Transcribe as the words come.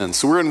And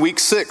so we're in week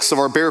 6 of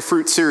our Bear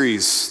Fruit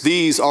series.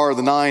 These are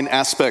the 9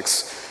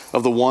 aspects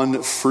of the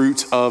one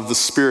fruit of the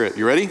Spirit.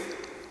 You ready?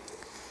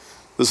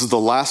 This is the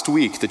last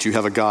week that you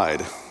have a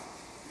guide.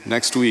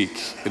 Next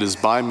week, it is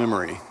by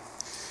memory.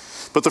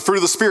 But the fruit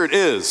of the Spirit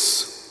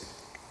is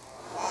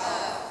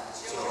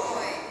love,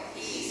 joy,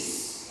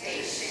 peace,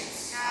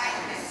 patience,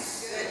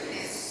 kindness,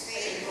 goodness,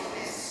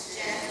 faithfulness,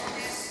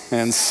 gentleness,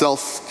 and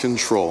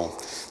self-control.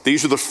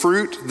 These are the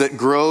fruit that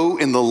grow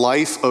in the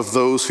life of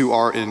those who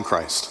are in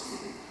Christ.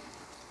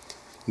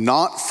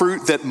 Not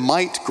fruit that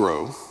might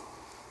grow.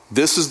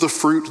 This is the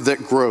fruit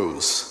that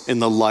grows in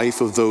the life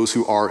of those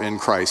who are in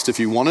Christ. If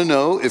you want to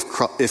know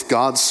if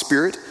God's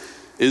Spirit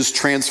is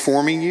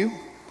transforming you,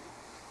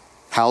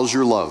 how's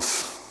your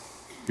love,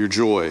 your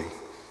joy,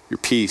 your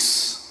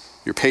peace,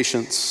 your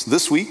patience?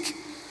 This week,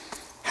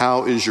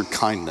 how is your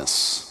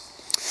kindness?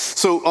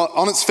 So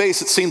on its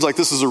face, it seems like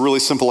this is a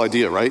really simple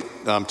idea, right?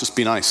 Just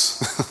be nice.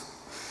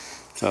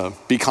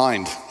 Be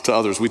kind to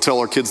others. We tell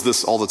our kids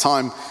this all the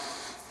time.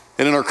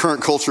 And in our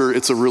current culture,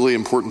 it's a really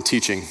important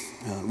teaching.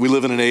 We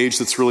live in an age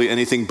that's really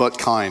anything but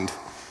kind.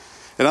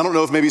 And I don't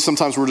know if maybe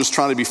sometimes we're just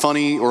trying to be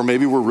funny, or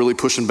maybe we're really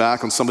pushing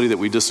back on somebody that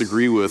we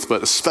disagree with,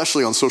 but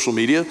especially on social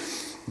media,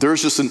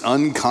 there's just an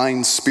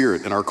unkind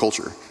spirit in our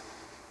culture.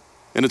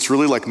 And it's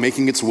really like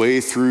making its way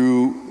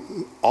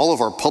through all of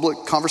our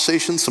public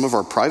conversations, some of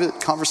our private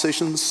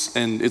conversations,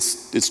 and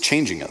it's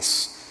changing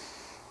us.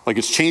 Like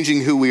it's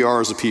changing who we are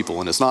as a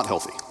people, and it's not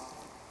healthy.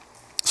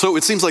 So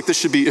it seems like this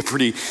should be a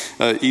pretty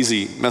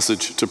easy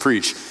message to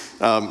preach.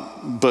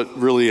 But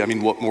really, I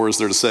mean, what more is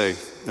there to say?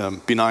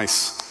 Be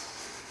nice.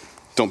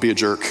 Don't be a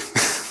jerk.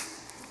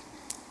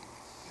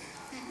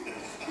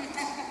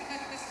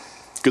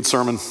 Good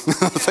sermon.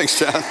 Thanks,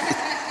 Chad.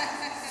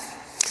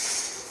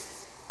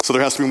 So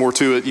there has to be more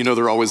to it. You know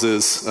there always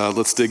is.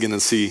 Let's dig in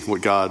and see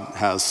what God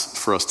has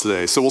for us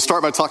today. So we'll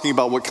start by talking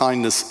about what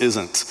kindness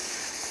isn't.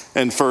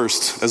 And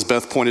first, as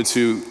Beth pointed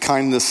to,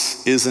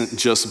 kindness isn't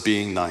just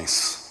being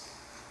nice.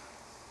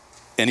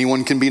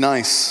 Anyone can be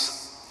nice.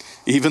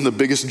 Even the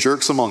biggest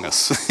jerks among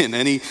us. In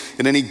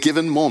any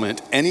given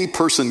moment, any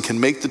person can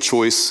make the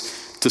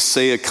choice to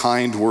say a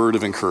kind word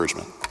of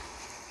encouragement,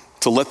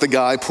 to let the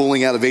guy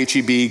pulling out of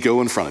HEB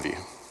go in front of you.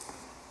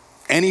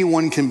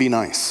 Anyone can be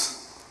nice.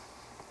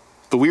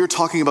 But we are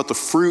talking about the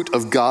fruit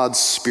of God's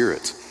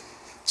Spirit.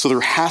 So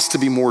there has to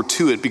be more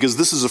to it, because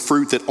this is a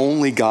fruit that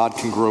only God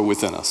can grow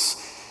within us.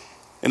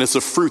 And it's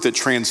a fruit that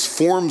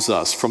transforms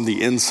us from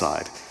the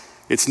inside.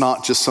 It's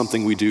not just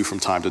something we do from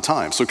time to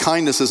time. So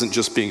kindness isn't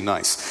just being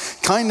nice.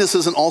 Kindness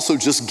isn't also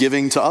just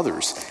giving to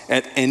others.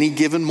 At any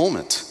given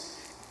moment,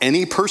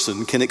 any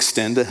person can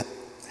extend a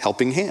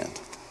helping hand.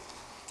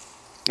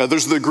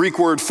 There's the Greek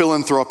word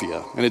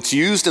philanthropia, and it's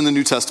used in the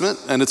New Testament,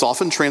 and it's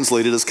often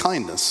translated as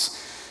kindness.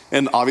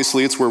 And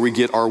obviously it's where we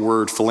get our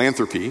word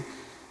philanthropy.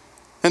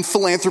 And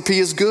philanthropy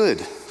is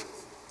good.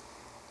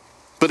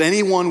 But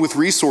anyone with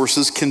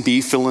resources can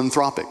be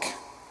philanthropic.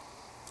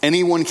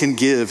 Anyone can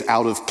give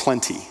out of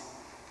plenty.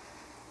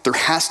 There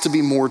has to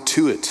be more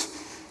to it,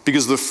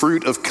 because the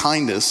fruit of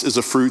kindness is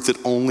a fruit that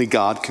only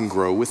God can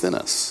grow within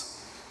us.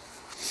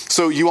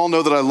 So you all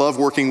know that I love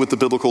working with the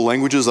biblical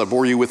languages. I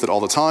bore you with it all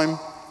the time.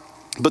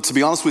 But to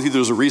be honest with you,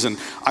 there's a reason.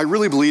 I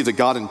really believe that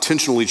God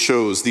intentionally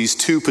chose these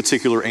 2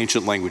 particular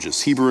ancient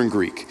languages, Hebrew and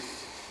Greek.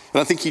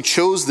 And I think he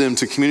chose them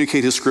to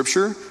communicate his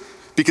scripture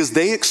because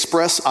they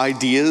express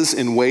ideas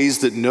in ways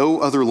that no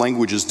other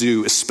languages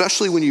do,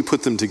 especially when you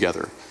put them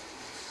together.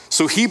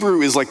 So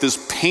Hebrew is like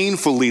this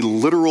painfully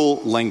literal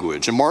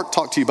language. And Mark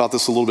talked to you about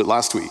this a little bit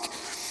last week.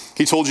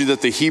 He told you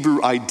that the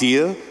Hebrew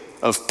idea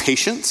of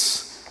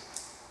patience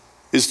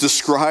is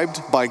described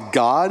by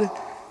God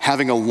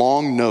having a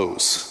long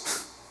nose.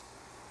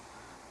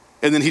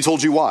 And then he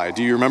told you why.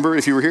 Do you remember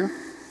if you were here?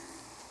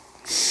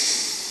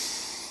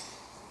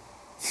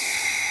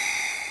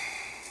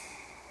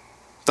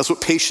 That's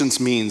what patience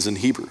means in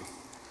Hebrew.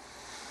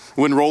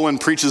 When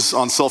Roland preaches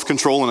on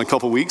self-control in a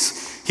couple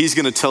weeks, he's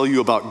going to tell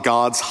you about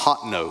God's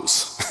hot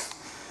nose.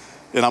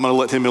 And I'm going to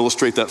let him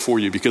illustrate that for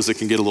you because it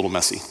can get a little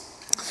messy.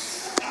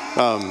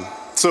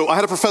 So I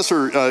had a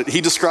professor, he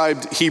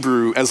described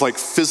Hebrew as like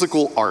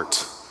physical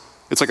art.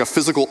 It's like a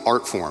physical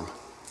art form.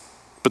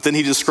 But then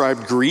he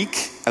described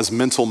Greek as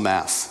mental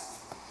math.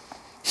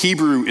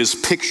 Hebrew is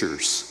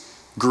pictures.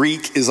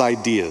 Greek is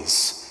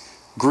ideas.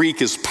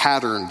 Greek is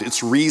patterned,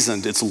 it's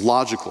reasoned, it's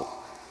logical.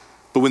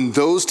 But when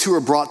those 2 are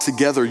brought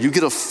together, you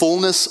get a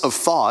fullness of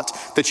thought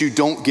that you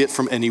don't get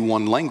from any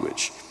one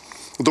language.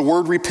 The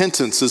word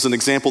repentance is an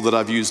example that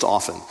I've used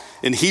often.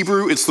 In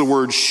Hebrew, it's the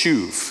word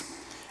shuv,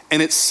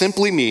 and it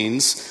simply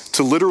means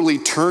to literally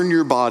turn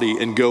your body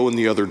and go in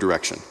the other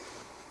direction.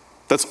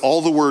 That's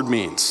all the word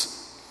means.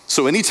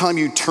 So anytime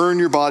you turn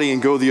your body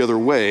and go the other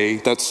way,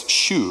 that's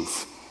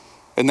shuv.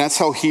 And that's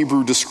how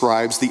Hebrew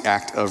describes the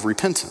act of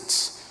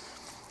repentance.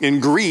 In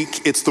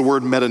Greek, it's the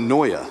word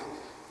metanoia.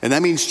 And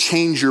that means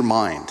change your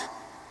mind.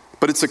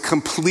 But it's a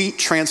complete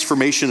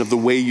transformation of the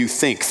way you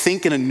think.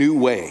 Think in a new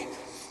way.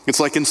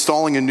 It's like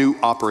installing a new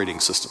operating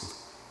system.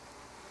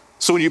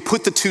 So when you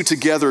put the 2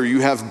 together,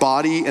 you have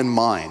body and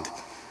mind.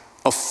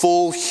 a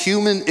full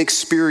human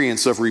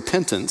experience of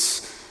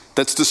repentance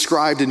that's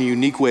described in a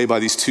unique way by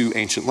these two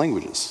ancient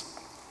languages.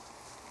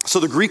 So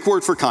the Greek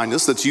word for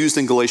kindness that's used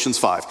in Galatians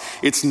 5,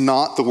 it's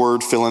not the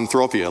word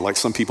philanthropia like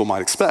some people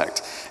might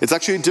expect. It's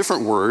actually a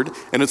different word,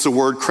 and it's a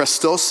word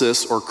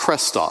Christosis or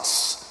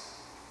Christos.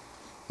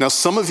 Now,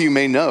 some of you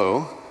may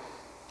know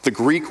the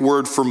Greek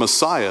word for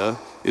Messiah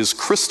is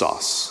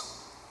Christos.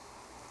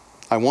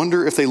 I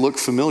wonder if they look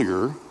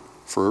familiar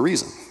for a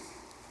reason.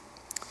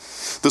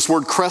 This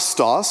word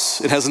Christos,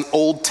 it has an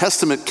Old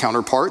Testament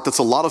counterpart that's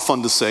a lot of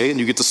fun to say, and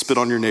you get to spit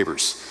on your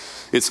neighbors.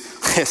 It's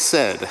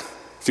chesed.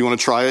 If you want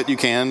to try it, you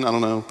can. I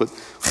don't know, but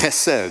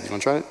chesed. You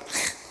want to try it?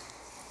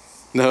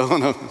 No.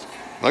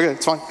 Okay,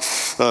 it's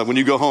fine. When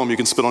you go home, you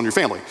can spit on your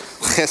family.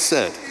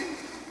 Chesed.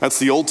 That's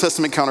the Old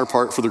Testament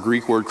counterpart for the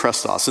Greek word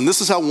Christos. And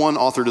this is how one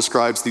author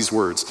describes these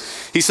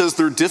words. He says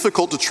they're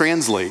difficult to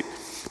translate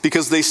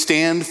because they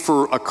stand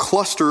for a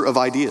cluster of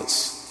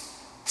ideas.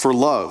 For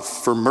love,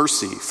 for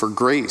mercy, for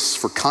grace,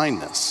 for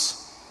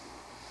kindness.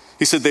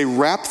 He said they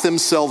wrap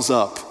themselves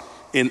up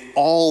in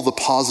all the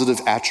positive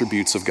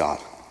attributes of God.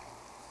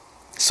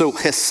 So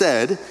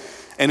Hesed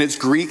and its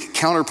Greek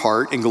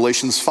counterpart in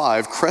Galatians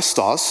 5,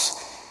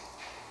 Christos,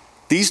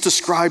 these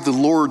describe the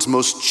Lord's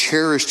most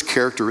cherished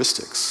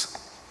characteristics.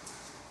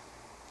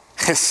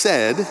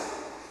 Hesed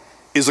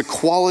is a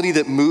quality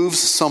that moves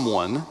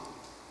someone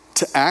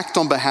to act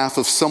on behalf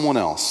of someone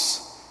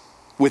else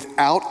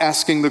without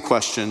asking the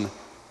question,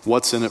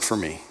 what's in it for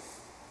me?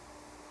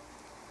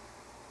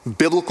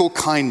 Biblical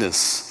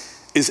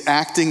kindness is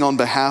acting on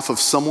behalf of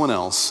someone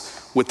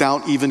else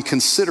without even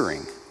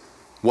considering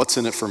what's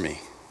in it for me.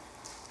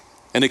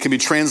 And it can be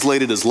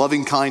translated as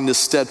loving kindness,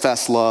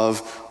 steadfast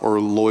love,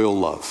 or loyal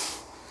love.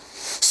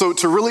 So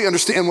to really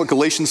understand what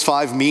Galatians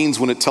 5 means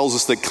when it tells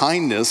us that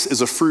kindness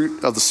is a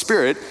fruit of the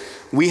Spirit,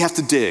 we have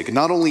to dig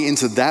not only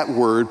into that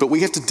word, but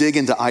we have to dig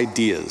into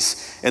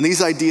ideas. And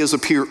these ideas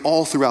appear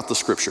all throughout the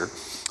scripture.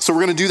 So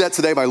we're going to do that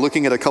today by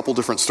looking at a couple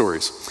different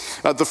stories.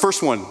 The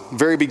first one,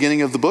 very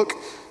beginning of the book,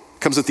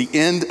 comes at the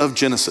end of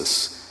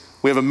Genesis.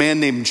 We have a man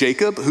named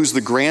Jacob, who's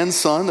the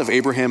grandson of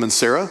Abraham and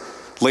Sarah.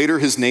 Later,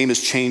 his name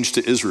is changed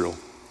to Israel.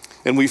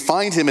 And we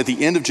find him at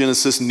the end of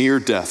Genesis near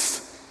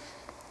death.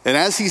 And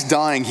as he's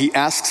dying, he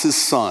asks his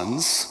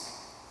sons,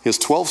 he has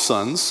 12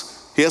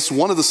 sons, he asks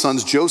one of the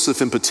sons,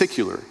 Joseph in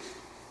particular.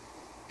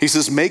 He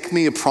says, make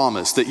me a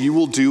promise that you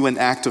will do an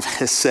act of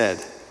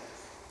hesed,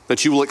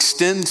 that you will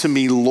extend to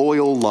me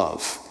loyal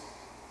love.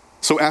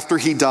 So after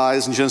he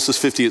dies, in Genesis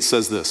 50, it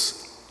says this.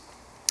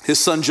 His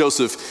son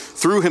Joseph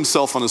threw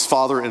himself on his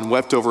father and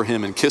wept over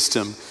him and kissed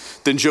him.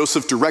 Then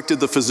Joseph directed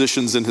the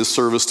physicians in his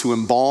service to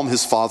embalm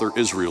his father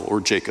Israel,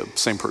 or Jacob,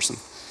 same person.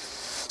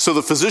 So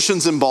the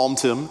physicians embalmed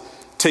him,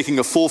 taking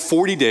a full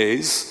 40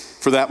 days,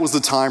 for that was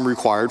the time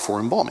required for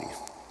embalming.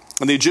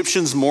 And the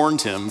Egyptians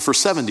mourned him for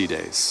 70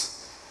 days.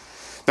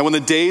 Now when the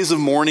days of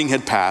mourning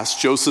had passed,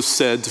 Joseph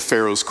said to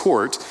Pharaoh's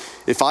court,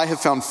 if I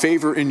have found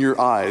favor in your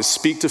eyes,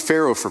 speak to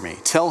Pharaoh for me.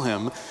 Tell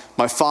him,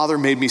 my father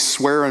made me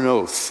swear an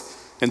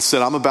oath and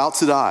said, I'm about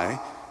to die.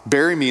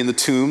 Bury me in the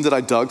tomb that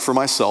I dug for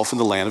myself in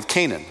the land of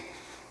Canaan.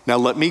 Now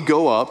let me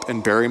go up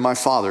and bury my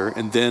father,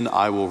 and then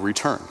I will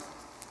return.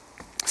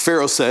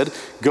 Pharaoh said,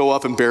 go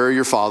up and bury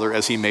your father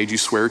as he made you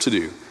swear to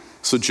do.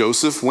 So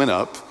Joseph went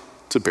up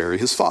to bury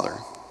his father.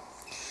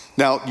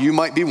 Now you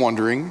might be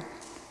wondering,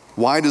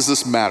 why does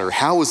this matter?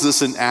 How is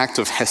this an act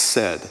of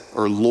hesed,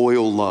 or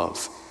loyal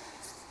love?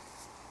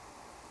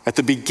 At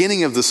the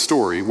beginning of the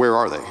story, where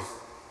are they?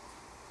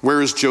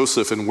 Where is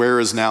Joseph, and where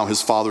is now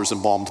his father's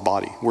embalmed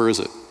body? Where is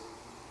it?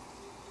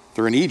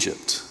 They're in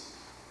Egypt.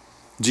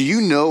 Do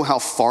you know how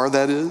far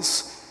that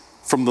is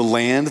from the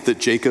land that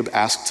Jacob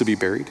asked to be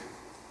buried?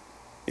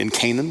 In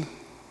Canaan?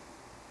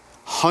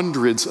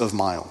 Hundreds of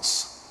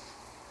miles.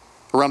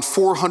 Around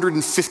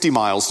 450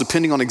 miles,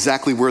 depending on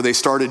exactly where they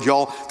started.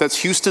 Y'all, that's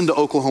Houston to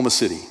Oklahoma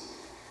City,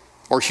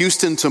 or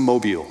Houston to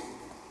Mobile.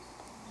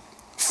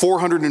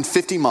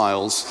 450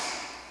 miles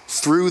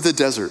through the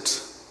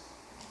desert,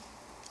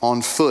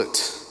 on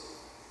foot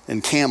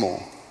and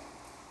camel,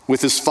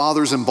 with his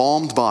father's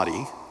embalmed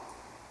body,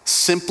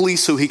 simply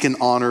so he can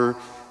honor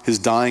his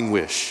dying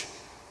wish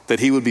that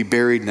he would be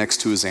buried next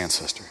to his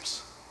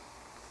ancestors.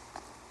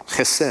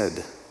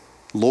 Chesed,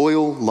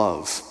 loyal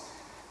love,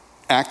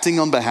 acting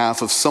on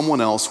behalf of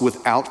someone else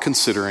without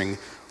considering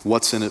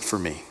what's in it for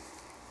me.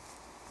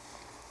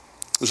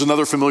 There's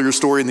another familiar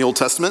story in the Old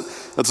Testament.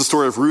 That's the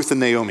story of Ruth and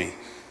Naomi.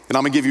 And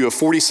I'm going to give you a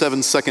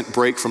 47-second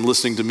break from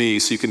listening to me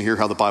so you can hear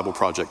how the Bible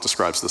Project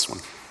describes this one.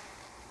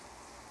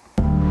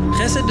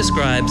 Chesed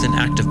describes an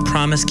act of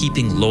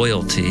promise-keeping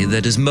loyalty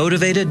that is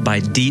motivated by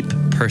deep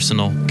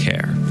personal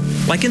care.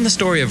 Like in the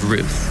story of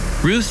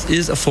Ruth. Ruth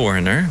is a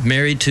foreigner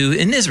married to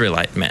an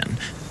Israelite man.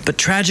 But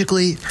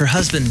tragically, her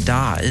husband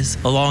dies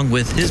along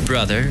with his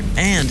brother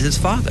and his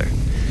father.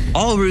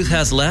 All Ruth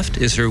has left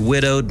is her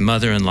widowed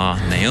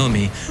mother-in-law,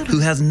 Naomi, who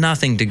has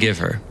nothing to give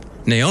her.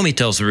 Naomi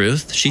tells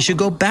Ruth she should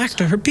go back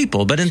to her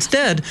people, but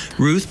instead,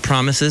 Ruth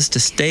promises to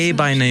stay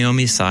by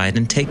Naomi's side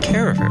and take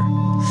care of her.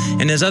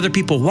 And as other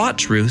people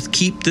watch Ruth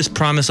keep this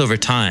promise over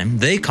time,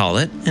 they call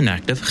it an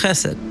act of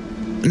chesed.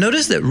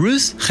 Notice that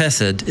Ruth's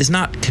chesed is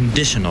not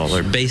conditional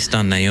or based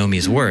on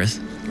Naomi's worth.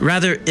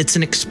 Rather, it's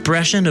an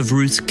expression of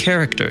Ruth's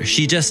character.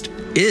 She just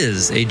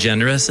is a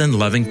generous and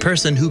loving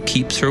person who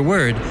keeps her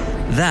word.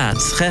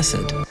 That's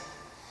chesed.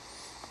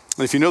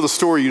 If you know the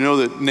story, you know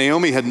that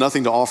Naomi had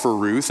nothing to offer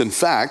Ruth. In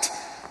fact,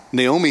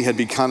 Naomi had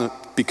become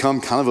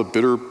kind of a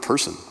bitter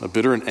person, a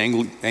bitter and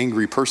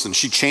angry person.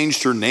 She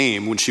changed her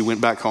name when she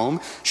went back home.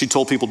 She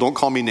told people, don't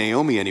call me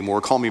Naomi anymore,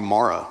 call me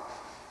Mara,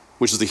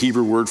 which is the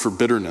Hebrew word for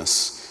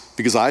bitterness,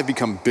 because I've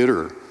become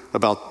bitter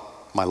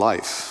about my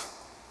life.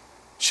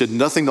 She had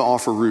nothing to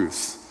offer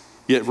Ruth,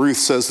 yet Ruth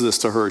says this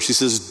to her. She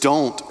says,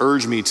 don't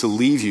urge me to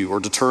leave you or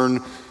to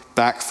turn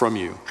back from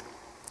you.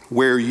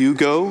 Where you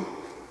go,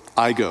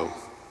 I go.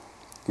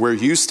 Where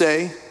you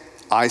stay,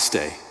 I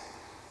stay.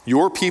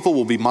 Your people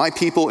will be my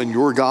people and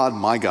your God,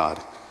 my God.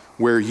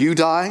 Where you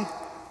die,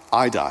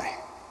 I die.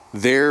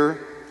 There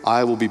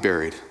I will be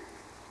buried.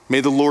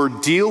 May the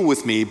Lord deal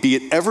with me, be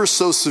it ever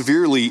so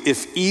severely,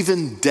 if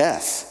even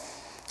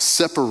death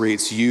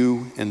separates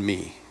you and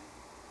me.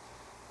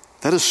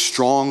 That is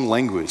strong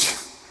language.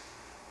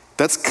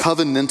 That's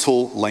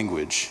covenantal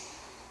language.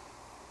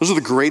 Those are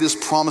the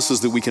greatest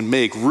promises that we can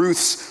make.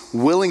 Ruth's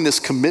willingness,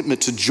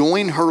 commitment to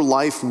join her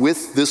life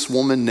with this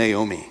woman,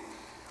 Naomi,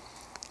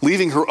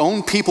 leaving her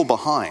own people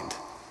behind,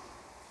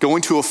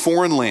 going to a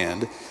foreign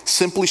land,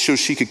 simply so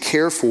she could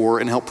care for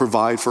and help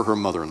provide for her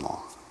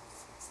mother-in-law.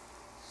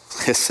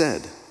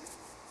 Chesed,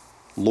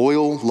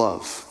 loyal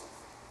love,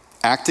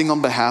 acting on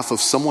behalf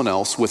of someone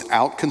else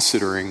without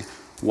considering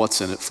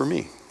what's in it for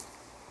me.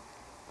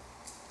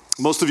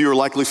 Most of you are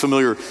likely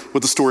familiar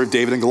with the story of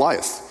David and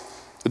Goliath.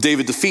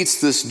 David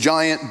defeats this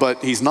giant,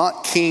 but he's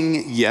not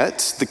king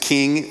yet. The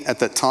king at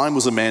that time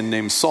was a man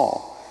named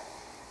Saul.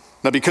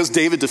 Now, because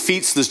David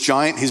defeats this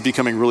giant, he's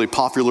becoming really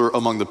popular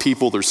among the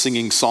people. They're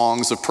singing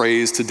songs of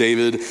praise to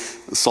David.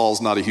 Saul's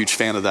not a huge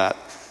fan of that.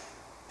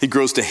 He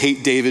grows to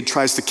hate David,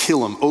 tries to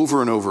kill him over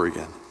and over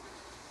again.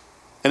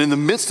 And in the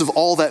midst of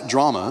all that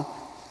drama,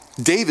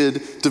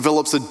 David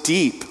develops a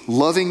deep,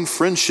 loving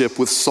friendship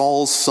with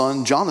Saul's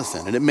son,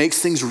 Jonathan, and it makes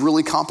things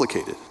really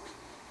complicated.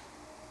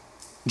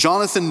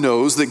 Jonathan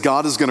knows that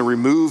God is going to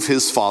remove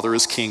his father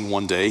as king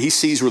one day. He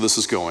sees where this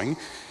is going,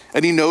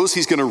 and he knows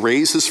he's going to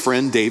raise his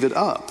friend David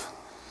up.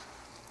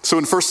 So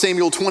in 1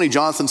 Samuel 20,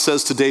 Jonathan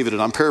says to David,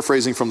 and I'm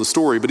paraphrasing from the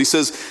story, but he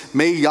says,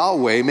 may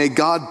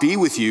God be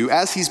with you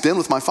as he's been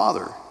with my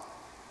father.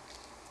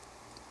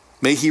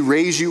 May he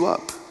raise you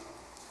up.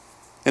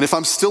 And if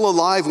I'm still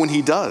alive when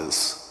he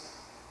does,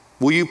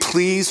 will you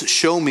please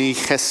show me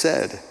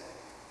chesed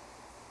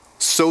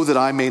so that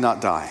I may not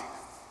die?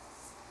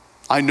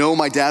 I know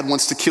my dad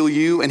wants to kill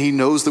you, and he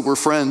knows that we're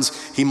friends.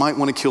 He might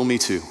want to kill me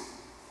too.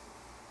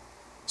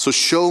 So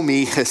show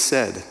me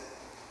chesed.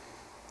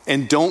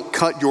 And don't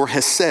cut your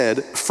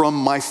chesed from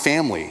my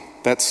family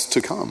that's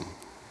to come.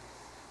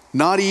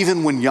 Not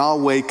even when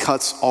Yahweh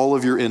cuts all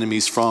of your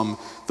enemies from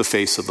the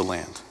face of the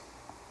land.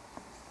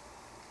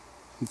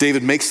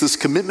 David makes this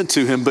commitment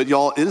to him, but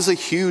y'all, it is a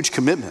huge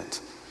commitment.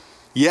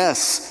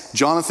 Yes,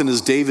 Jonathan is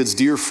David's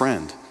dear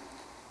friend.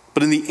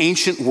 But in the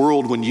ancient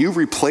world, when you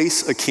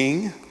replace a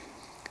king,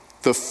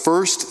 the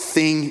first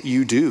thing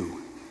you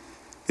do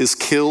is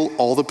kill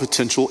all the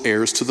potential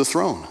heirs to the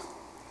throne.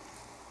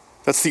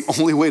 That's the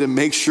only way to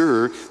make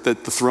sure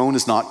that the throne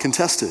is not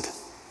contested.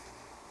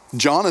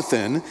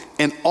 Jonathan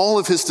and all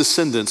of his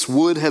descendants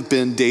would have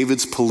been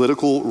David's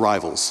political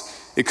rivals.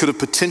 It could have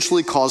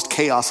potentially caused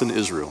chaos in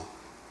Israel.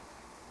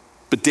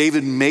 But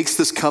David makes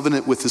this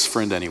covenant with his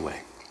friend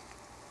anyway.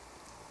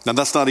 Now,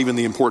 that's not even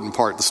the important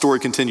part. The story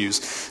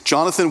continues.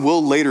 Jonathan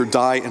will later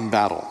die in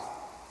battle.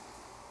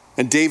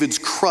 And David's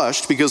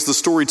crushed because the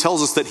story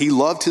tells us that he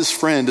loved his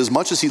friend as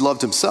much as he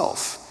loved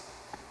himself.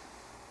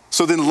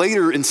 So then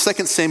later in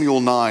 2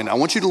 Samuel 9, I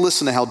want you to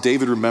listen to how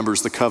David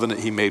remembers the covenant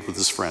he made with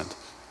his friend.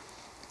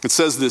 It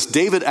says this,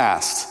 David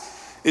asked,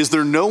 is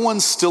there no one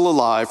still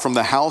alive from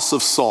the house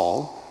of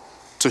Saul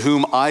to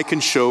whom I can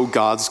show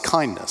God's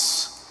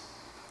kindness?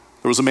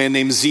 There was a man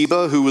named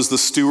Ziba who was the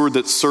steward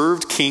that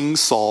served King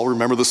Saul.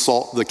 Remember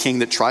the king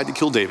that tried to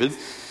kill David?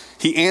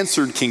 He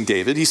answered King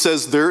David. He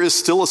says, there is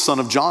still a son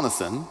of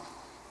Jonathan.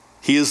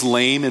 He is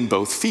lame in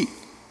both feet.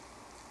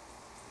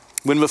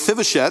 When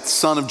Mephibosheth,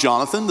 son of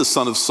Jonathan, the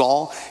son of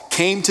Saul,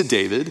 came to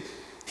David,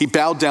 he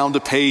bowed down to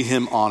pay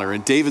him honor.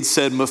 And David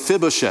said,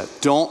 Mephibosheth,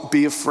 don't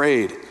be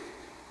afraid,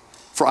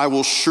 for I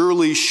will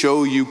surely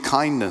show you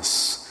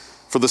kindness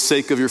for the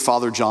sake of your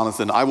father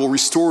Jonathan. I will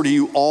restore to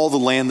you all the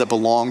land that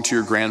belonged to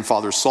your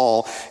grandfather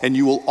Saul, and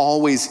you will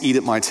always eat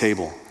at my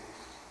table.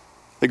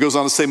 It goes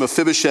on to say,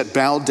 Mephibosheth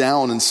bowed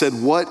down and said,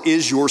 what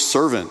is your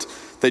servant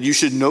that you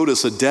should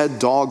notice a dead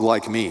dog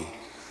like me?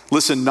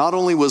 Listen, not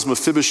only was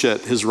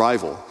Mephibosheth his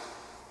rival,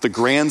 the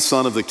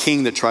grandson of the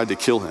king that tried to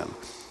kill him,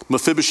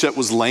 Mephibosheth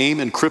was lame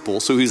and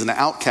crippled, so he's an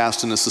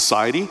outcast in his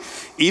society.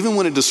 Even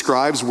when it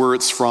describes where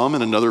it's from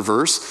in another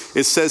verse,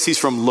 it says he's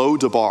from Lo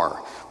Debar,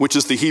 which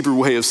is the Hebrew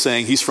way of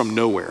saying he's from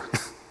nowhere.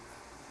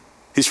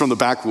 He's from the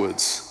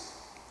backwoods.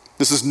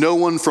 This is no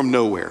one from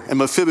nowhere, and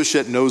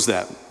Mephibosheth knows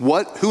that.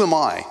 Who am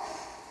I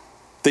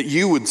that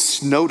you would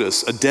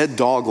notice a dead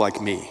dog like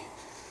me?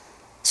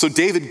 So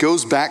David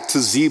goes back to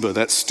Ziba,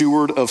 that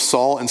steward of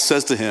Saul, and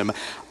says to him,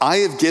 I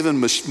have given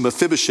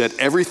Mephibosheth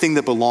everything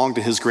that belonged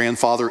to his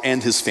grandfather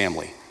and his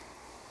family.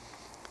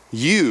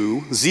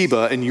 You,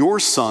 Ziba, and your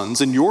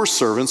sons and your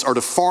servants are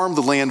to farm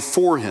the land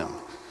for him.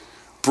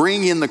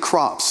 Bring in the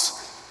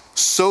crops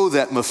so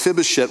that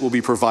Mephibosheth will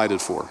be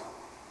provided for.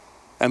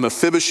 And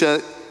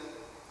Mephibosheth,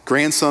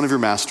 grandson of your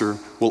master,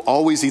 will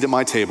always eat at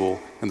my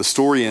table. And the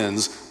story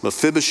ends,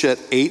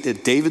 Mephibosheth ate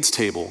at David's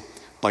table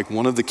like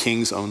one of the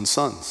king's own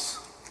sons.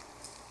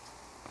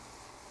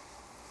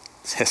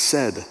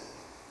 Hesed,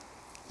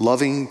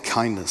 loving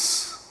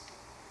kindness,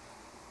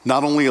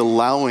 not only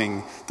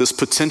allowing this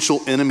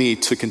potential enemy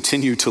to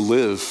continue to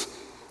live,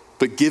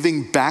 but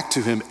giving back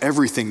to him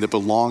everything that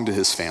belonged to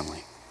his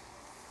family.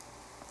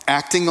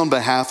 Acting on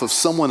behalf of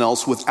someone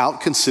else without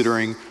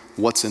considering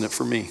what's in it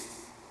for me.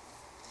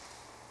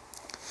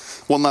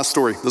 One last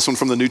story, this one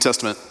from the New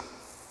Testament.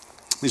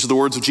 These are the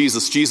words of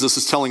Jesus. Jesus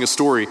is telling a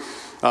story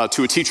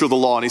to a teacher of the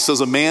law, and he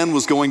says, a man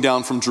was going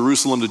down from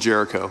Jerusalem to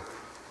Jericho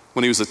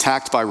when he was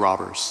attacked by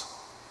robbers.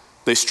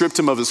 They stripped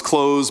him of his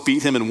clothes,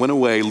 beat him, and went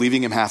away,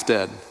 leaving him half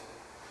dead.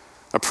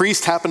 A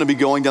priest happened to be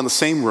going down the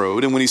same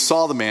road, and when he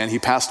saw the man, he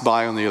passed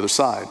by on the other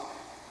side.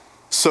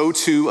 So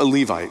too a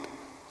Levite,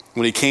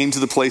 when he came to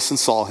the place and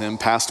saw him,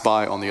 passed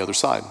by on the other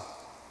side.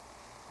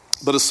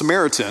 But a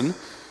Samaritan,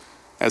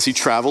 as he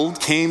traveled,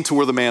 came to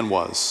where the man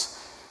was.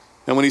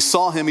 And when he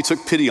saw him, he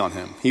took pity on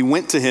him. He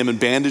went to him and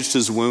bandaged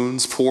his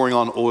wounds, pouring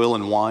on oil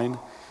and wine.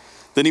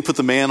 Then he put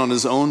the man on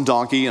his own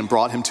donkey and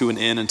brought him to an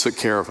inn and took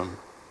care of him.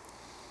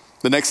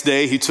 The next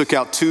day he took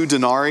out 2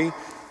 denarii,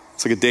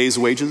 it's like a day's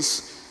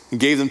wages, and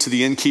gave them to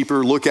the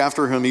innkeeper. Look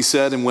after him, he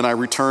said, and when I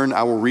return,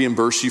 I will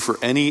reimburse you for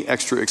any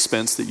extra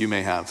expense that you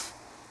may have.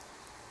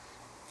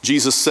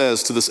 Jesus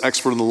says to this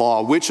expert in the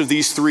law, which of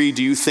these 3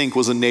 do you think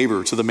was a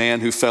neighbor to the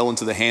man who fell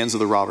into the hands of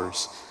the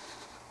robbers?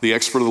 The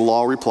expert of the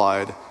law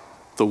replied,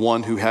 the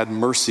one who had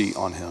mercy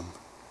on him.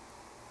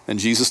 And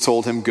Jesus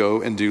told him,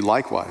 go and do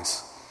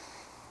likewise.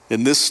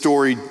 In this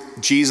story,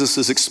 Jesus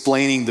is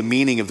explaining the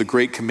meaning of the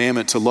great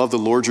commandment to love the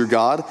Lord your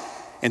God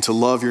and to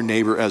love your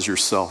neighbor as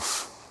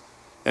yourself.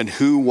 And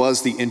who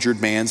was the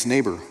injured man's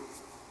neighbor?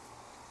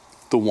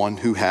 The one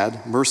who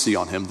had mercy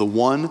on him, the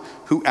one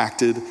who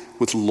acted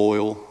with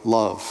loyal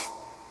love.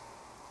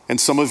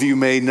 And some of you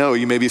may know,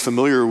 you may be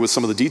familiar with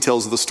some of the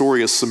details of the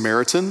story. A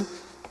Samaritan,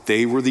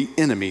 they were the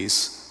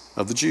enemies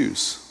of the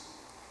Jews.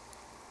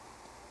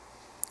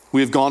 We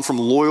have gone from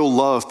loyal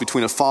love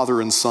between a father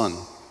and son,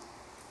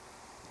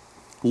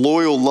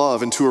 loyal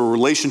love into a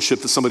relationship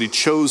that somebody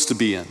chose to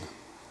be in,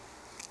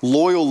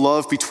 loyal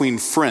love between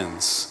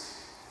friends,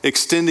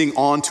 extending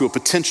on to a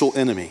potential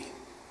enemy,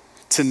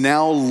 to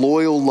now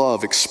loyal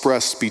love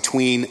expressed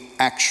between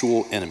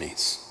actual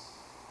enemies.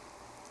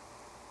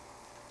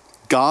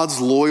 God's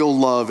loyal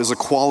love is a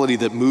quality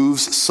that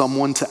moves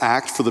someone to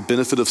act for the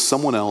benefit of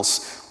someone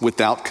else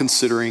without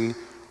considering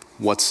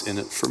what's in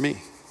it for me.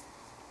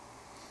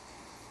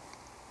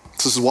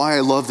 This is why I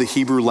love the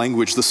Hebrew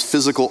language, this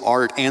physical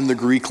art, and the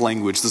Greek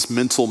language, this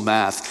mental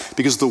math,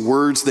 because the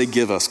words they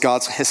give us,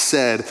 God's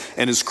hesed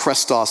and his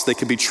Christos, they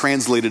can be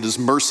translated as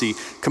mercy,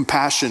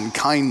 compassion,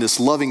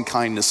 kindness, loving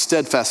kindness,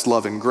 steadfast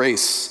love, and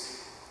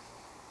grace.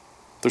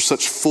 They're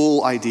such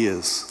full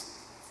ideas.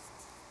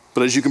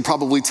 But as you can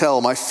probably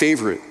tell, my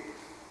favorite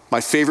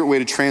way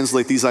to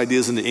translate these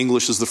ideas into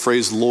English is the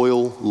phrase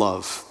loyal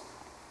love.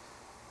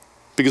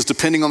 Because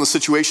depending on the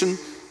situation,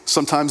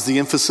 sometimes the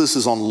emphasis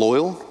is on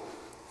loyal,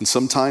 and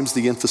sometimes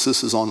the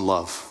emphasis is on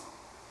love.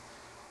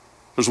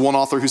 There's one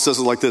author who says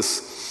it like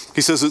this.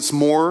 He says it's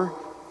more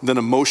than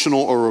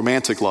emotional or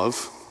romantic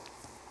love.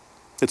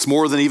 It's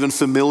more than even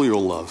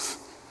familial love.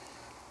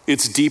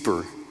 It's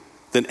deeper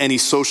than any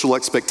social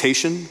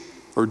expectation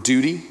or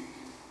duty.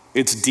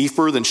 It's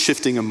deeper than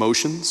shifting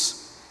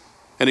emotions.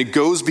 And it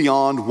goes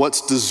beyond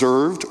what's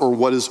deserved or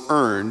what is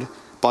earned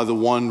by the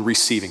one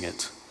receiving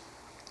it.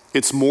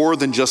 It's more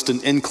than just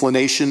an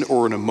inclination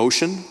or an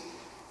emotion.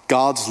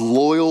 God's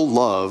loyal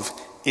love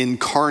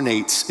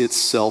incarnates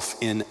itself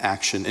in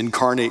action.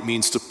 Incarnate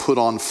means to put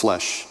on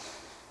flesh.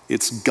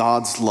 It's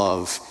God's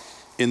love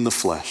in the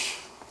flesh.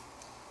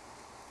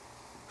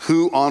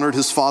 Who honored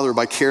his father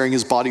by carrying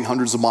his body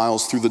hundreds of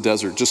miles through the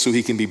desert just so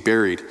he can be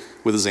buried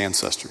with his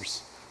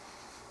ancestors?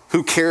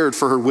 Who cared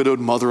for her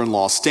widowed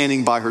mother-in-law,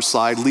 standing by her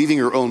side, leaving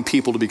her own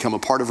people to become a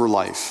part of her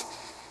life?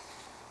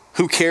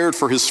 Who cared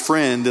for his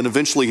friend and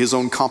eventually his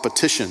own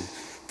competition,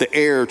 the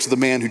heir to the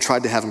man who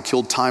tried to have him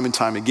killed time and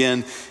time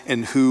again,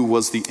 and who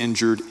was the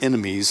injured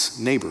enemy's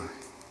neighbor?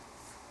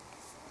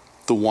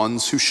 The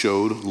ones who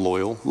showed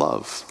loyal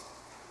love.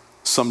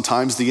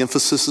 Sometimes the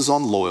emphasis is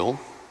on loyal,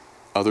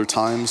 other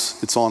times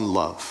it's on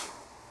love.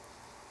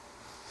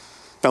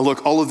 Now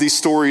look, all of these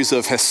stories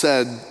of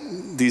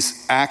Hesed,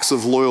 these acts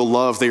of loyal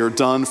love, they are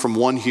done from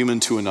one human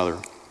to another.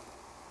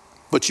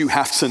 But you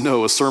have to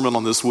know, a sermon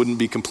on this wouldn't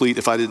be complete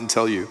if I didn't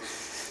tell you.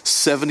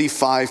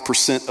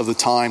 75% of the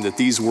time that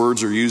these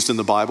words are used in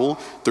the Bible,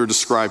 they're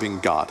describing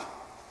God.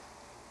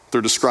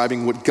 They're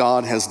describing what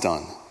God has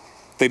done.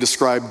 They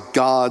describe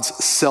God's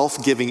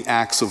self-giving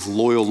acts of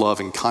loyal love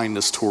and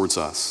kindness towards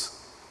us.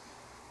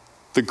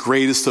 The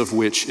greatest of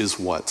which is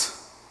what?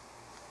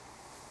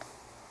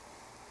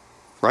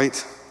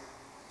 Right?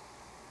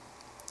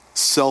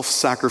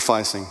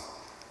 Self-sacrificing,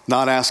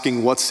 not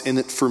asking what's in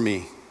it for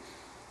me,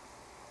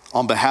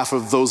 on behalf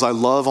of those I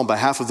love, on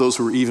behalf of those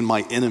who are even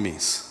my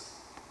enemies.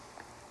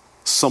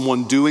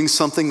 Someone doing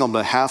something on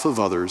behalf of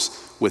others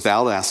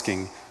without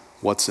asking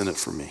what's in it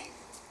for me.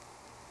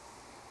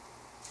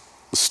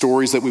 The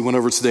stories that we went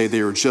over today,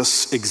 they are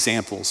just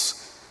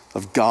examples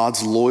of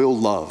God's loyal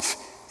love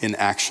in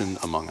action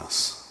among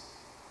us.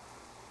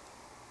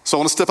 So I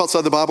want to step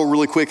outside the Bible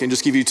really quick and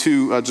just give you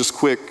two just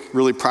quick,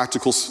 really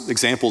practical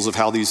examples of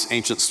how these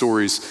ancient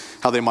stories,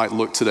 how they might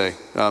look today.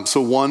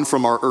 So one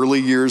from our early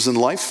years in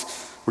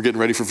life. We're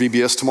getting ready for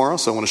VBS tomorrow,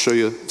 so I want to show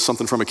you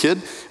something from a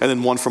kid, and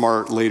then one from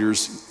our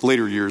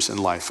later years in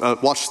life.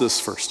 Watch this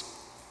first.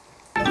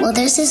 Well,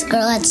 there's this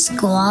girl at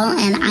school,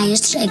 and I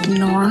used to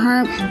ignore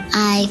her.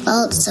 I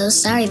felt so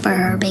sorry for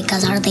her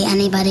because hardly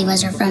anybody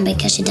was her friend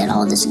because she did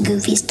all this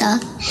goofy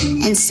stuff,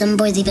 and some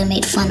boys even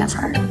made fun of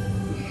her.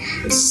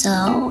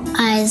 So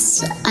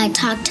I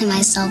talked to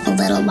myself a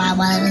little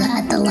while I was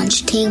at the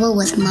lunch table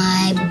with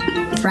my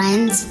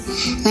friends,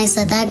 and I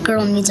said, that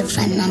girl needs a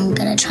friend, and I'm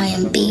going to try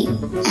and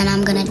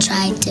I'm going to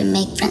try to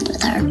make friends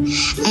with her.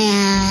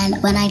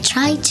 And when I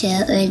tried to,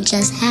 it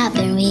just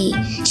happened.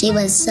 She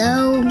was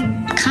so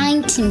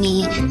kind to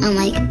me. I'm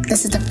like,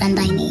 this is the friend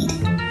I need.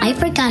 I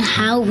forgot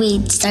how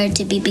we started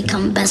to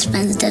become best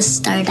friends. Just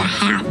started to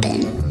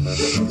happen.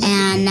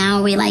 And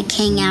now we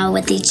hang out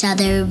with each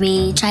other.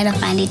 We try to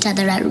find each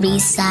other at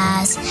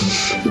recess.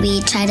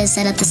 We try to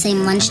sit at the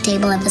same lunch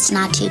table if it's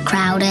not too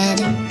crowded.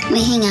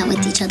 We hang out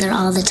with each other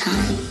all the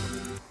time.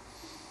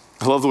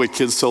 I love the way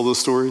kids tell those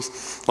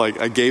stories.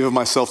 I gave of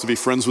myself to be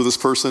friends with this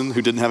person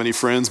who didn't have any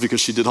friends because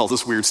she did all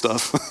this weird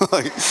stuff.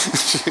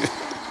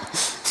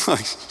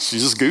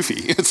 She's just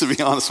goofy, to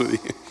be honest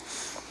with you.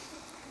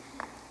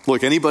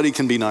 Look, anybody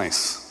can be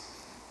nice,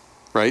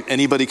 right?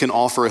 Anybody can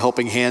offer a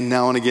helping hand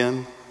now and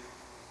again.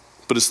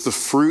 But it's the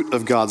fruit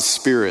of God's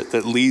Spirit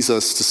that leads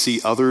us to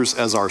see others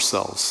as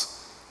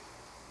ourselves,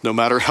 no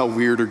matter how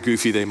weird or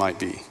goofy they might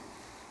be.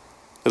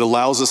 It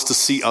allows us to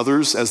see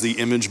others as the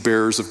image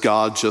bearers of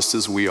God just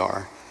as we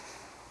are.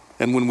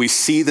 And when we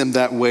see them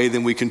that way,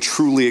 then we can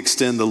truly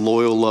extend the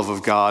loyal love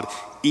of God,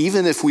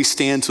 even if we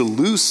stand to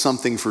lose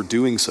something for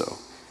doing so.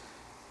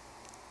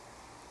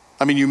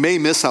 I mean, you may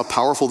miss how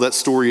powerful that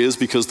story is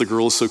because the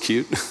girl is so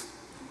cute.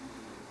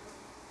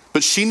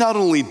 But she not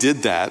only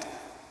did that,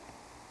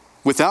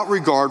 without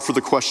regard for the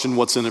question,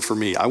 what's in it for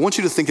me? I want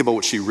you to think about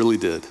what she really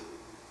did.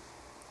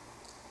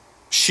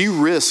 She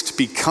risked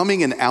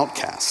becoming an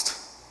outcast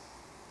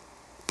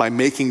by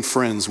making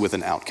friends with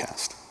an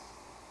outcast.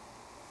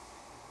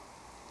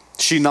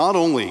 She not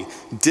only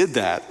did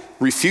that,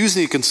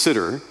 refusing to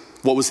consider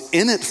what was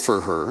in it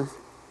for her,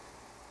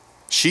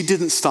 she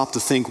didn't stop to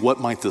think, what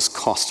might this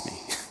cost me?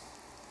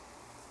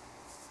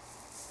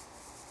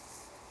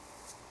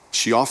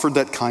 She offered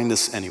that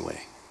kindness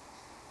anyway.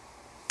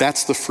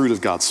 That's the fruit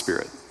of God's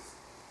Spirit.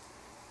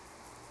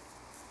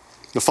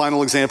 The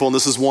final example, and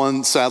this is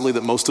one, sadly,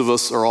 that most of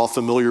us are all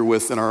familiar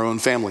with in our own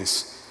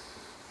families.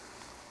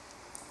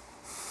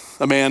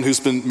 A man who's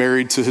been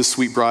married to his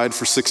sweet bride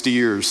for 60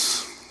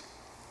 years,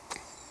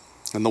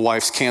 and the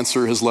wife's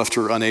cancer has left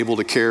her unable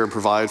to care and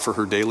provide for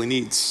her daily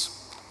needs.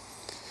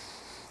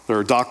 There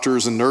are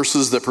doctors and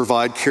nurses that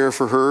provide care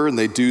for her, and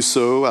they do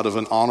so out of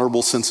an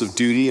honorable sense of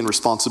duty and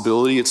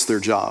responsibility. It's their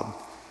job.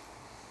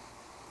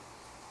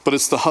 But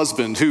it's the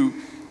husband who,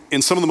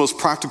 in some of the most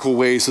practical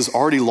ways, has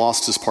already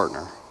lost his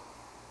partner.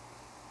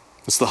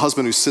 It's the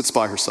husband who sits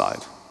by her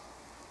side,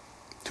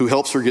 who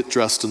helps her get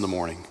dressed in the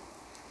morning,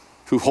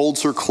 who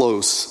holds her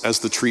close as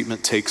the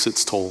treatment takes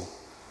its toll.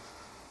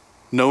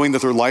 Knowing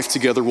that their life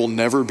together will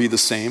never be the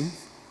same,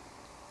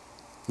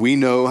 we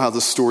know how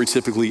the story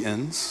typically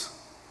ends.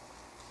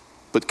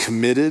 But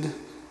committed,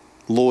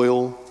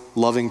 loyal,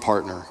 loving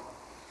partner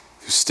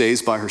who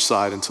stays by her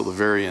side until the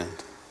very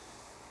end.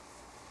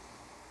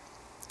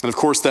 And of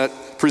course, that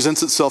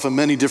presents itself in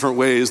many different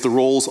ways. The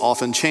roles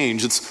often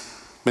change. It's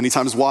many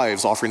times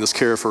wives offering this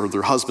care for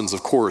their husbands,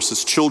 of course.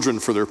 It's children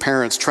for their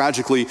parents.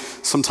 Tragically,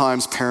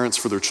 sometimes parents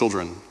for their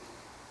children.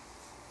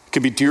 It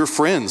can be dear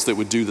friends that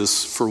would do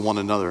this for one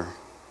another.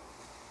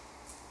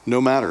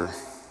 No matter,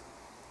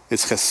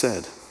 it's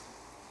chesed.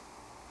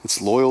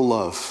 It's loyal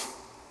love.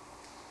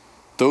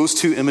 Those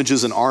two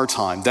images in our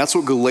time, that's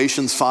what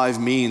Galatians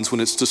 5 means when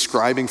it's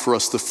describing for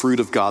us the fruit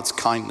of God's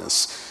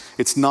kindness.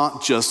 It's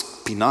not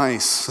just be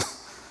nice.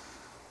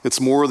 It's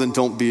more than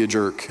don't be a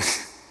jerk.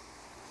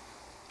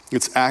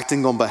 It's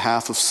acting on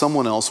behalf of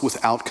someone else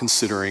without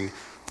considering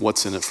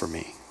what's in it for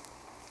me.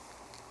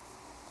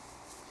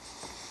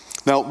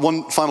 Now,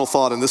 one final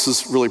thought, and this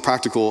is really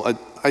practical.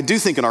 I do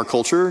think in our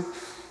culture,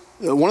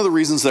 one of the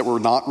reasons that we're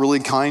not really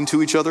kind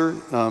to each other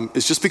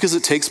is just because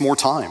it takes more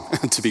time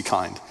to be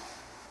kind,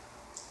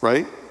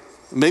 right?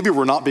 Maybe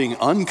we're not being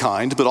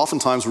unkind, but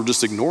oftentimes we're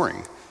just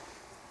ignoring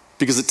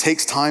because it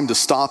takes time to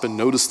stop and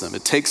notice them.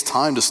 It takes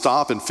time to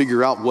stop and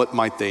figure out what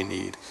might they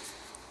need.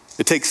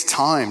 It takes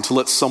time to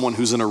let someone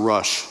who's in a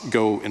rush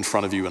go in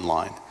front of you in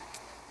line.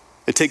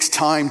 It takes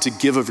time to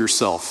give of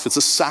yourself. It's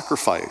a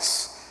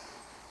sacrifice.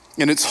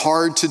 And it's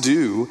hard to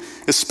do,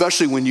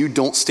 especially when you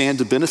don't stand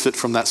to benefit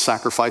from that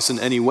sacrifice in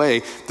any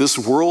way. This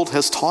world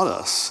has taught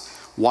us,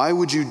 why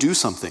would you do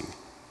something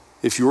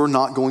if you're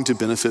not going to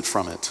benefit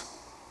from it?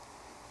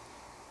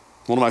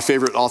 One of my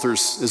favorite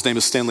authors, his name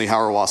is Stanley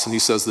Hauerwas, and he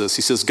says this.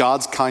 He says,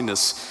 God's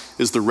kindness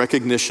is the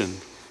recognition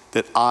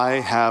that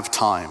I have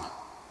time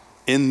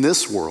in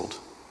this world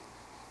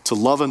to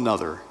love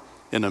another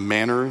in a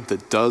manner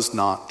that does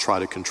not try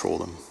to control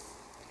them.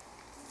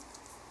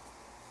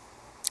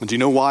 And do you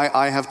know why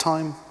I have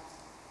time?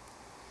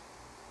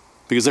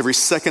 Because every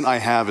second I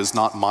have is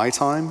not my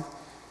time,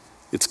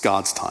 it's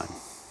God's time.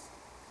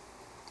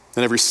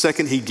 And every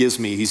second he gives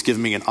me, he's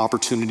given me an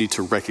opportunity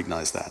to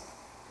recognize that.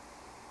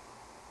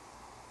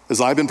 As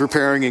I've been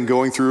preparing and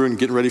going through and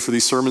getting ready for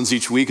these sermons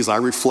each week, as I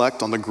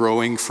reflect on the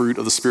growing fruit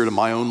of the Spirit in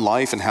my own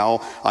life and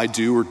how I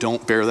do or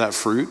don't bear that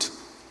fruit,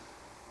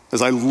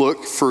 as I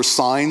look for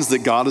signs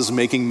that God is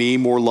making me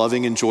more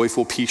loving and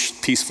joyful,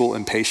 peaceful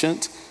and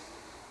patient,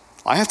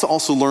 I have to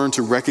also learn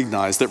to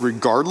recognize that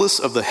regardless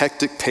of the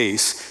hectic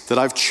pace that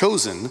I've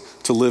chosen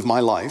to live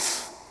my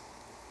life,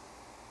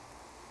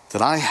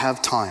 that I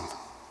have time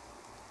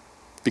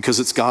because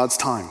it's God's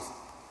time.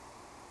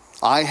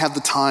 I have the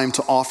time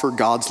to offer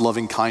God's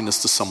loving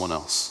kindness to someone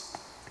else.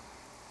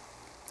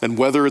 And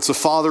whether it's a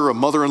father, a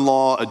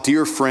mother-in-law, a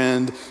dear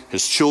friend,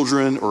 his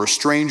children, or a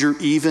stranger,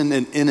 even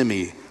an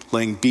enemy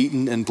laying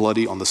beaten and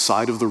bloody on the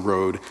side of the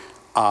road,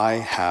 I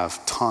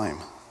have time.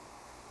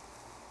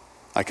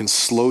 I can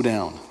slow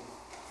down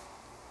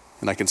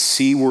and I can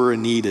see where a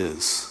need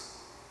is.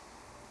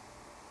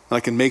 And I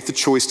can make the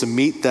choice to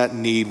meet that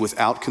need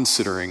without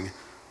considering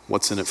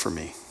what's in it for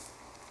me.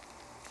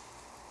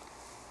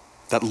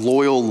 That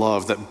loyal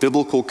love, that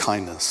biblical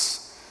kindness,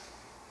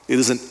 it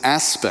is an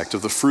aspect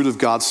of the fruit of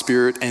God's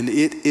Spirit, and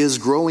it is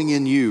growing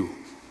in you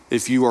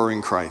if you are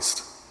in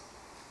Christ.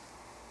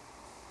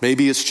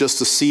 Maybe it's just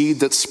a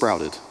seed that's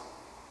sprouted,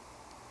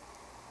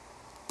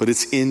 but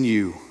it's in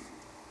you,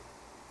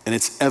 and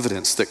it's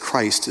evidence that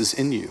Christ is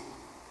in you.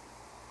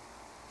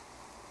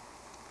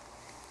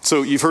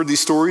 So you've heard these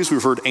stories,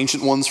 we've heard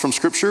ancient ones from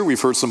Scripture,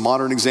 we've heard some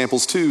modern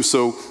examples too,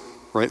 so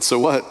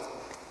what?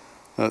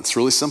 It's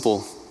really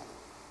simple.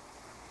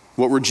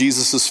 What were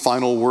Jesus'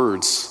 final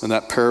words in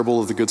that parable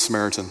of the Good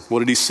Samaritan? What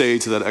did he say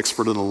to that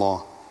expert in the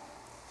law?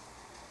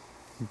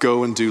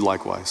 Go and do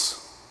likewise.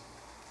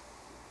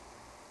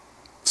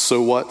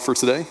 So what for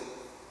today?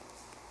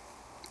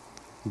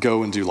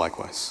 Go and do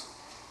likewise.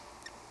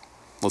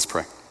 Let's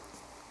pray.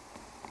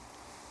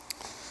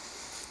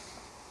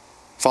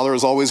 Father,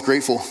 as always,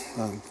 grateful.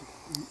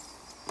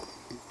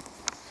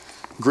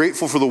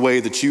 Grateful for the way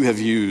that you have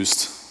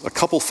used a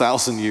couple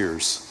thousand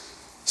years,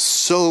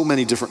 so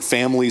many different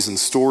families and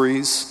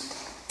stories,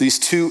 these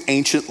two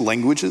ancient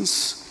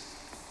languages,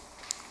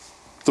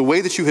 the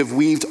way that you have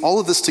weaved all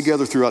of this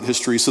together throughout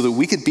history so that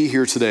we could be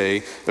here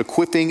today,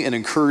 equipping and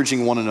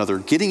encouraging one another,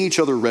 getting each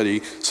other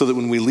ready so that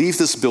when we leave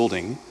this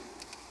building,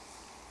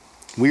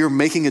 we are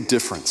making a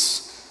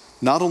difference,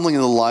 not only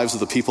in the lives of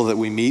the people that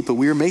we meet, but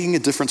we are making a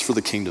difference for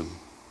the kingdom.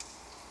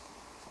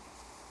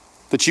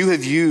 That you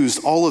have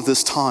used all of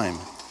this time,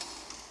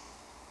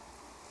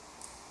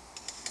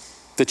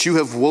 that you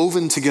have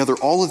woven together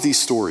all of these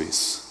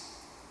stories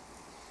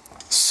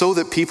so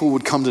that people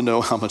would come to know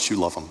how much you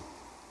love them.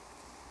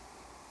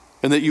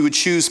 And that you would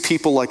choose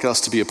people like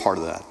us to be a part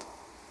of that.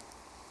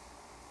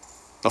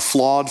 A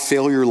flawed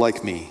failure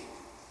like me.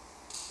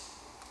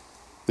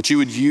 That you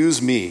would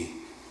use me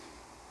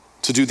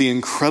to do the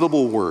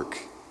incredible work,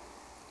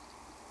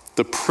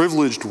 the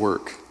privileged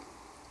work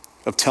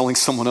of telling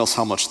someone else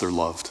how much they're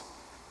loved.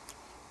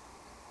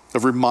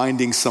 Of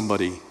reminding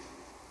somebody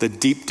that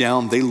deep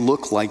down they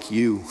look like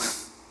you.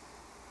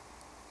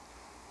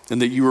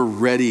 And that you are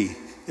ready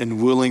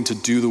and willing to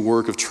do the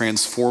work of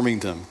transforming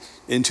them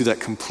into that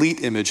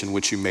complete image in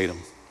which you made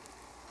them.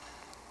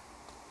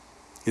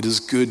 It is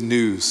good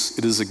news.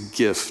 It is a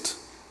gift.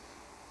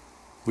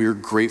 We are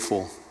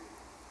grateful.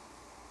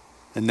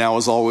 And now,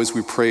 as always,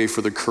 we pray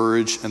for the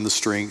courage and the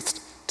strength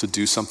to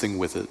do something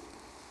with it.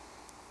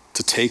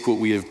 To take what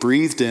we have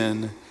breathed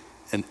in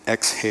and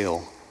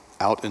exhale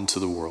out into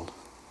the world.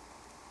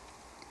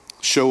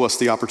 Show us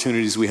the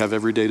opportunities we have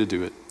every day to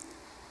do it.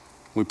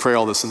 We pray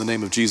all this in the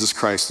name of Jesus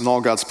Christ, and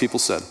all God's people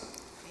said,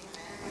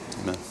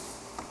 Amen.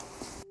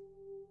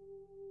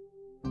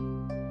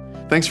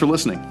 Thanks for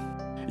listening.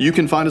 You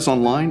can find us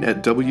online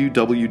at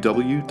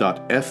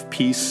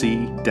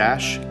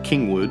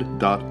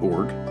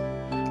www.fpc-kingwood.org.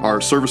 Our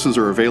services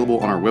are available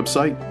on our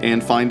website,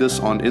 and find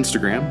us on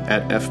Instagram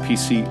at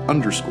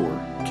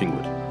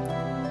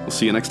FPC_Kingwood. We'll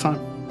see you next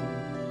time.